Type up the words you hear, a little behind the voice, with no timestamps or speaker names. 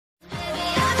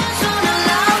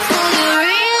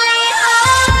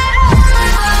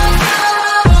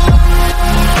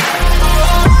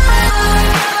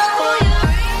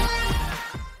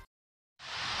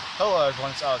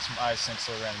It's Alex from iSync,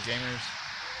 so Random Gamers.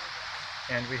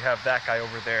 And we have that guy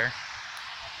over there.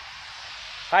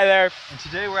 Hi there. And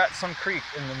today we're at some creek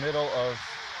in the middle of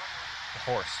the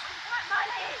forest.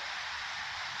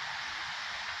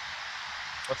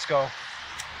 Let's go.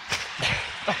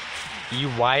 You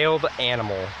wild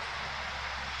animal.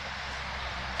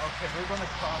 Okay, we're gonna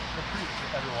cross the creek,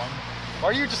 everyone. Why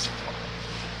are you just...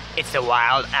 It's the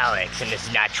wild Alex in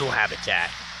his natural habitat.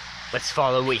 Let's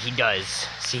follow what he does.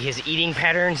 See his eating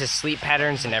patterns, his sleep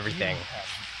patterns, and everything.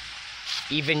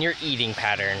 Even your eating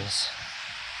patterns.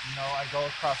 You know, I go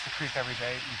across the creek every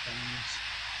day, eat the leaves.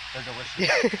 They're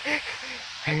delicious.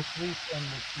 I sleep in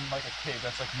like a cave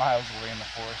that's like miles away in the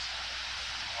forest.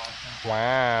 Awesome.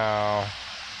 Wow.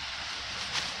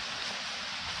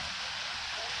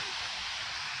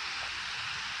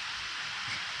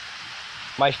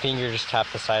 My finger just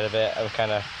tapped the side of it. I'm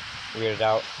kind of weirded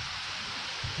out.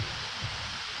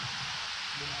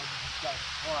 You know, just gotta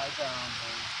slide down,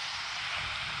 babe.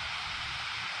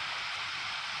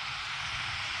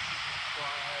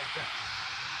 Slide down.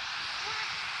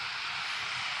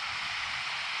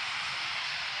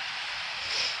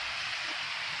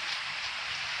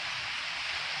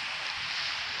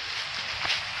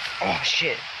 Oh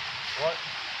shit. What?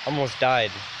 Almost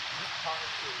died.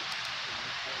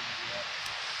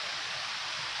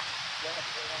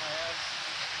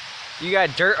 You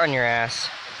got dirt on your ass.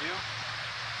 I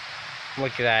do?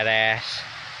 Look at that ass.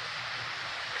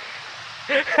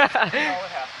 You know what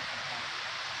happens sometimes.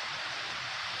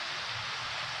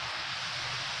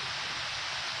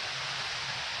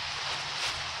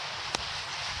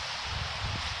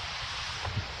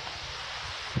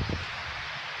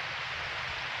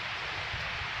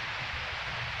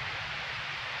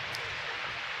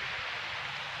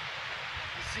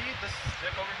 You see this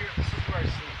stick over here? This is where I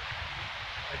sleep.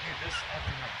 I do this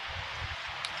every night.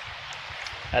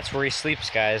 That's where he sleeps,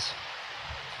 guys.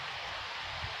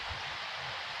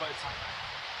 But it's not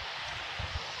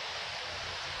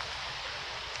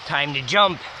bad. Time to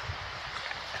jump.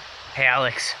 Hey,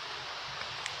 Alex.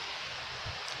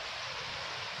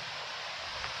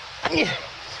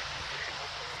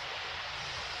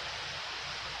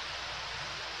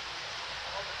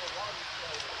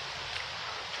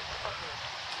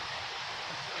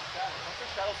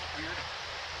 Shadows look weird.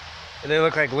 They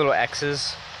look like little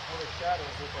X's. Well, the shadows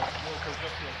look like because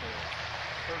just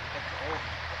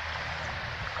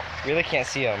like Really can't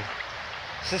see them.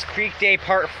 This is Creek Day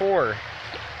Part 4. And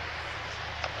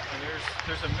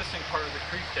there's a missing part of the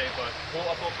creek day, but we'll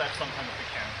upload that sometime if we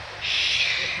can.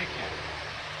 If we can.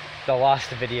 The lost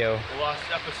video. The last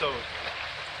episode.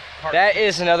 That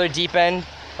is another deep end.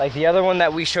 Like the other one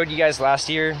that we showed you guys last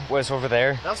year was over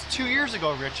there. That was 2 years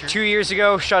ago, Richard. 2 years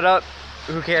ago, shut up.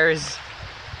 Who cares?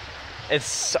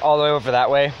 It's all the way over that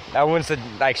way. That one's the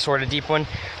like sort of deep one,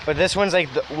 but this one's like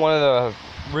one of the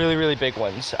really, really big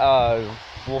ones.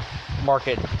 We'll mark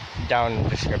it down in the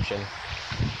description.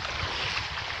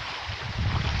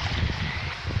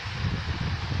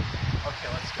 Okay,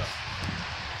 let's go.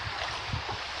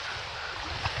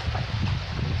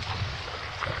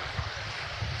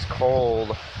 It's cold.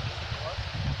 What?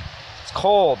 It's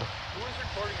cold. Who was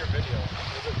recording your video?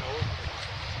 Was it Noah?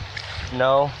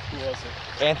 No, Who was it?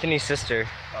 Anthony's sister.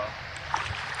 Oh.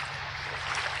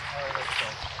 Alright, let's go.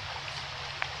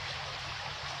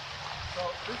 So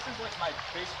this is like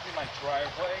basically my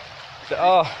driveway.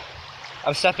 Oh,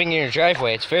 I'm stepping in your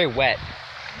driveway. It's very wet.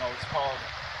 No, it's called.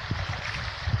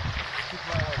 This is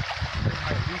where I like bring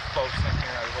my leaf boats in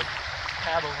here. I like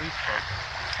paddle leaf boats.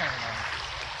 It's kind of nice.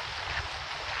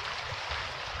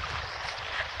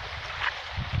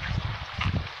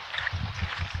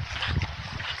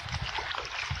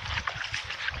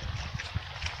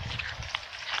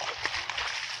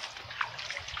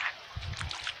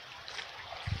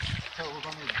 So we're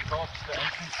going to go up to the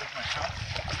entrance of my house.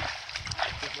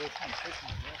 There's a little tiny fish in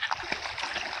there.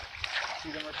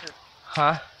 See them right here?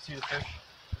 Huh? See the fish?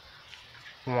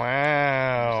 It's a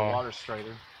Wow. water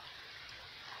strider.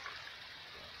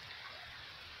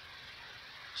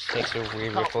 She takes a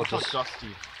weird Look ripple. how Just,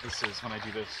 dusty this is when I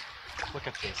do this. Look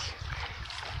at this.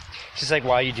 just like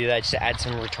while you do that, just add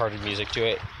some retarded music to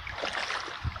it.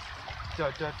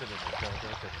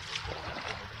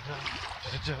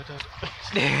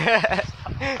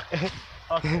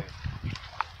 Okay.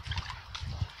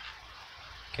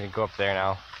 Gonna go up there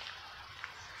now.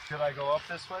 Should I go up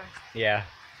this way? Yeah.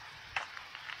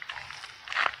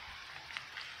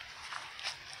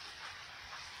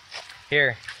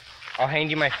 Here, I'll hand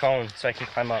you my phone so I can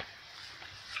climb up.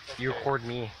 You record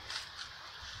me.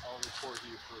 I'll record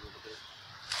you for a little bit.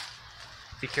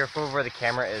 Be careful of where the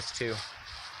camera is too.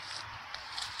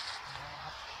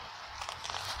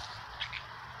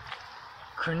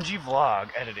 Cringy vlog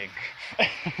editing.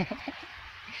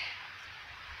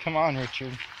 Come on,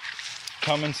 Richard.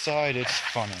 Come inside, it's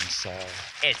fun inside.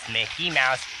 It's Mickey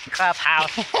Mouse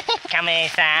Clubhouse. Come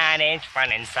inside, it's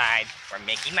fun inside. Where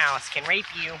Mickey Mouse can rape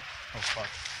you. Oh, fuck.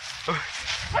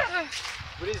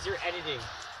 What is your editing?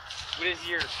 What is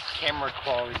your camera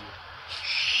quality?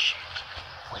 Shh.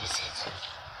 What is it?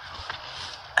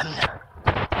 I'm not.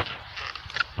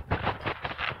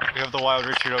 We have the wild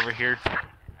Richard over here.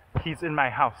 He's in my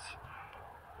house.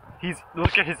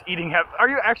 Look at his eating habits. Are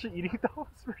you actually eating those,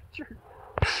 Richard?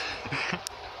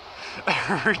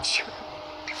 Richard.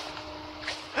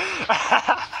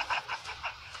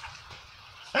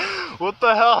 What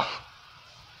the hell?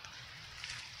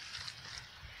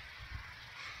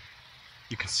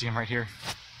 You can see him right here.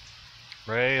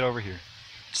 Right over here.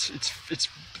 It's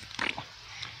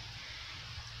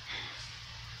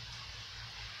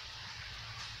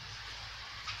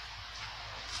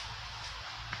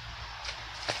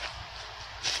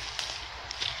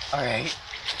Alright.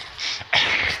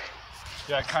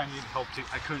 Yeah, I kind of need help too.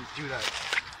 I couldn't do that.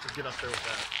 To get up there with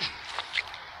that.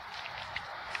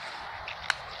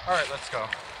 Alright, let's go.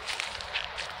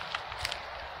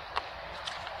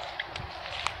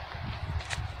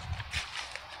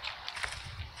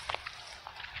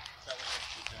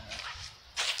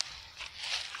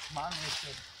 Come on,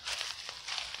 Richard.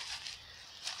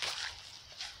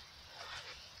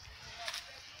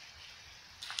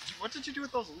 What did you do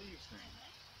with those leaves, man?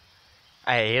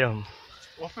 I ate them.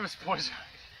 What if it was poison?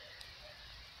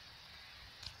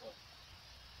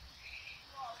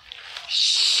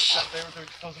 Shh.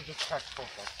 Those are just cracked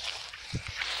profile.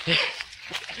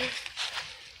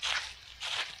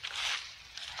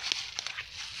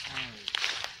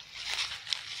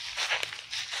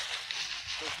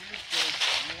 So here's the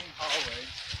main hallway.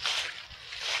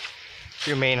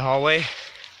 Your main hallway?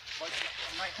 Like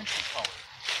my entrance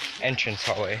hallway. Entrance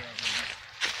hallway.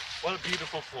 What a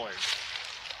beautiful floor.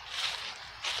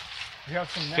 You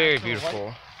have some Very natural beautiful.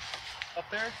 light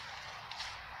up there.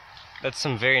 That's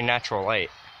some very natural light.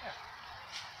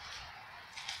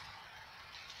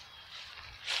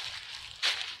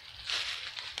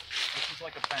 This is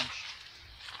like a bench.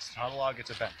 It's not a log,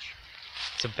 it's a bench.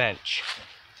 It's a bench.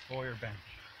 Foyer bench.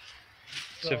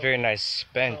 It's a very nice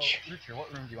bench. So, Richard,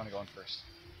 what room do you want to go in first?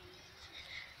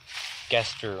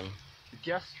 Guest room. The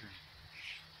guest room.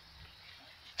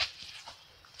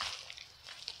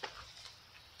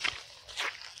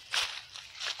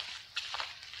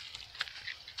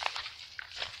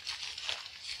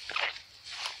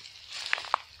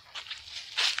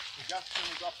 The guest room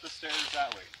is up the stairs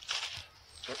that way.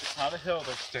 So it's not a hill,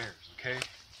 there's stairs, okay?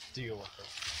 Deal with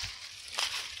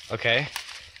it. Okay.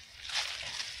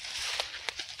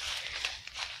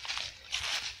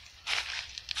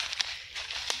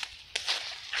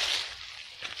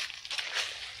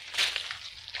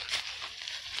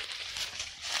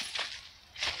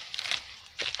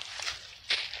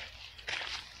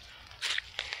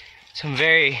 Some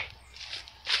very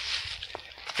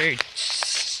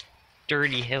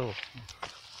sturdy hill.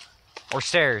 Or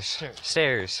stairs.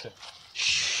 Stairs.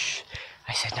 Shh.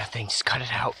 I said nothing, just cut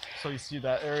it out. So you see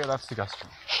that area, that's the guest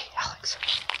room. Hey, Alex.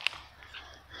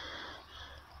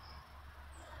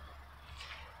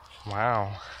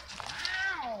 Wow.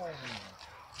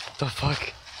 What the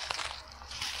fuck?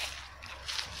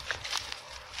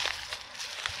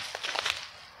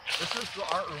 This is the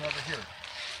art room over here.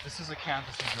 This is a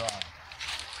canvas and drawing.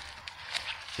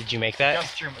 Did you make that?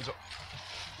 Guest room is.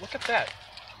 Look at that.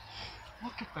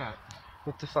 Look at that.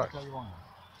 What the fuck? Look how long.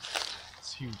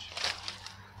 It's huge.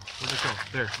 Where'd it go?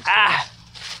 There. It's Ah!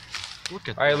 there. Look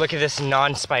at Alright, that. look at this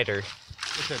non-spider.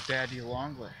 Look at Daddy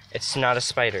Longleg. It's not a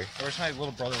spider. I wish my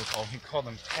little brother would call him. He called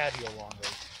him Patio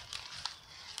Longleg.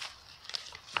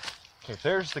 Okay,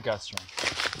 there's the guest room.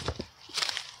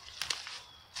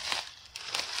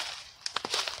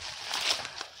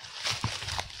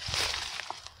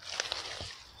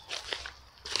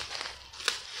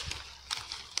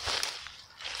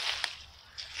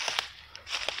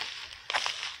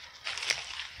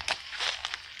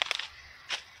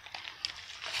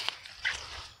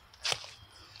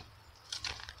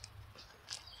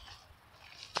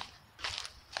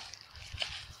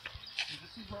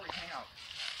 This is where we hang out.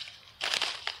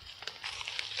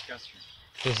 Guest room.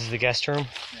 This is the guest room?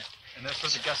 Yeah. And that's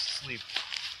where the guests sleep.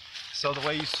 So the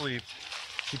way you sleep,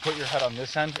 you put your head on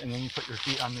this end and then you put your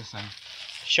feet on this end.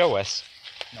 Show us.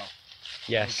 No.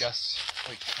 Yes. The guests,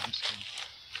 like, I'm just kidding.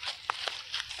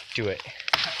 Do it.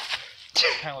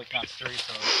 Kind of like not straight,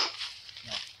 so.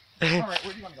 No. Alright,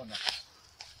 where do you want to go next?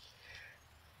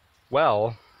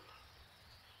 Well,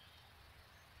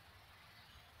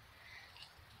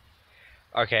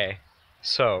 Okay,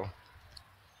 so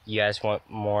you guys want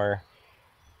more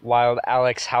Wild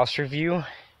Alex house review?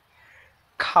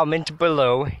 Comment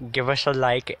below, give us a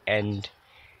like, and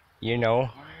you know,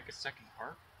 Want to make a second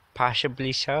part?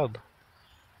 possibly sub.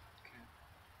 Okay.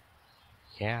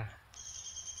 Yeah.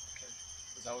 Okay.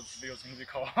 Is that what the video's gonna be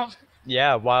called?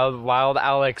 Yeah, Wild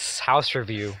Alex house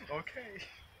review. Okay.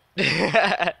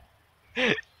 Chipmunk.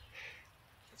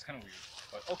 It's kind of weird,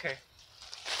 but okay.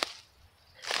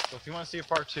 So if you want to see a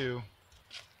part 2,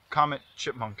 comment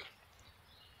Chipmunk.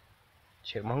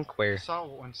 Where? I saw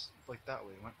it went like that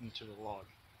way, went into the log.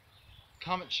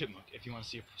 Comment Chipmunk if you want to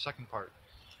see a second part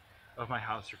of my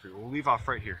house review. We'll leave off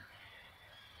right here.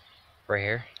 Right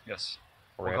here? Yes.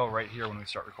 Right. We'll go right here when we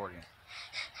start recording it.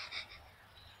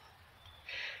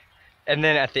 And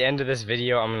then at the end of this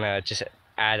video, I'm gonna just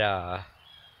add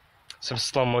some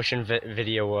slow motion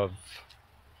video of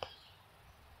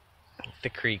the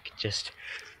creek. Just.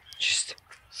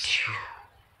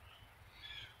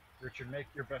 Richard, make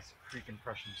your best creek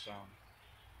impression sound.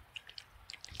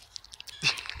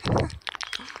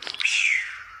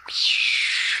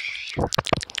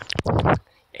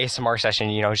 ASMR session,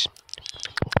 you know. Just...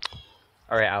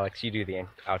 All right, Alex, you do the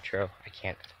outro. I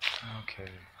can't. Okay.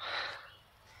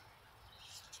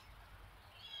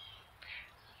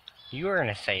 You were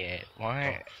gonna say it.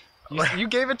 What? You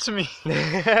gave it to me.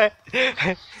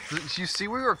 You see,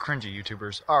 we were cringy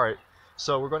YouTubers. Alright,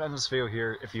 so we're going to end this video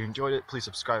here. If you enjoyed it, please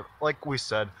subscribe. Like we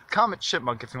said, comment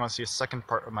Chipmunk if you want to see a second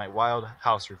part of my wild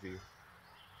house review.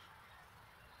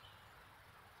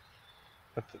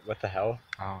 What the hell?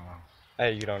 I don't know.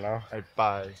 Hey, you don't know? Alright,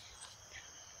 bye.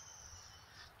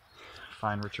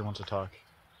 Fine, Richard wants to talk.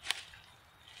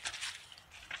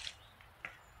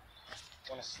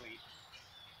 Want to sleep?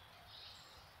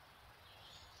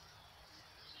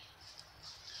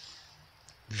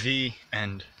 The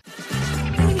end.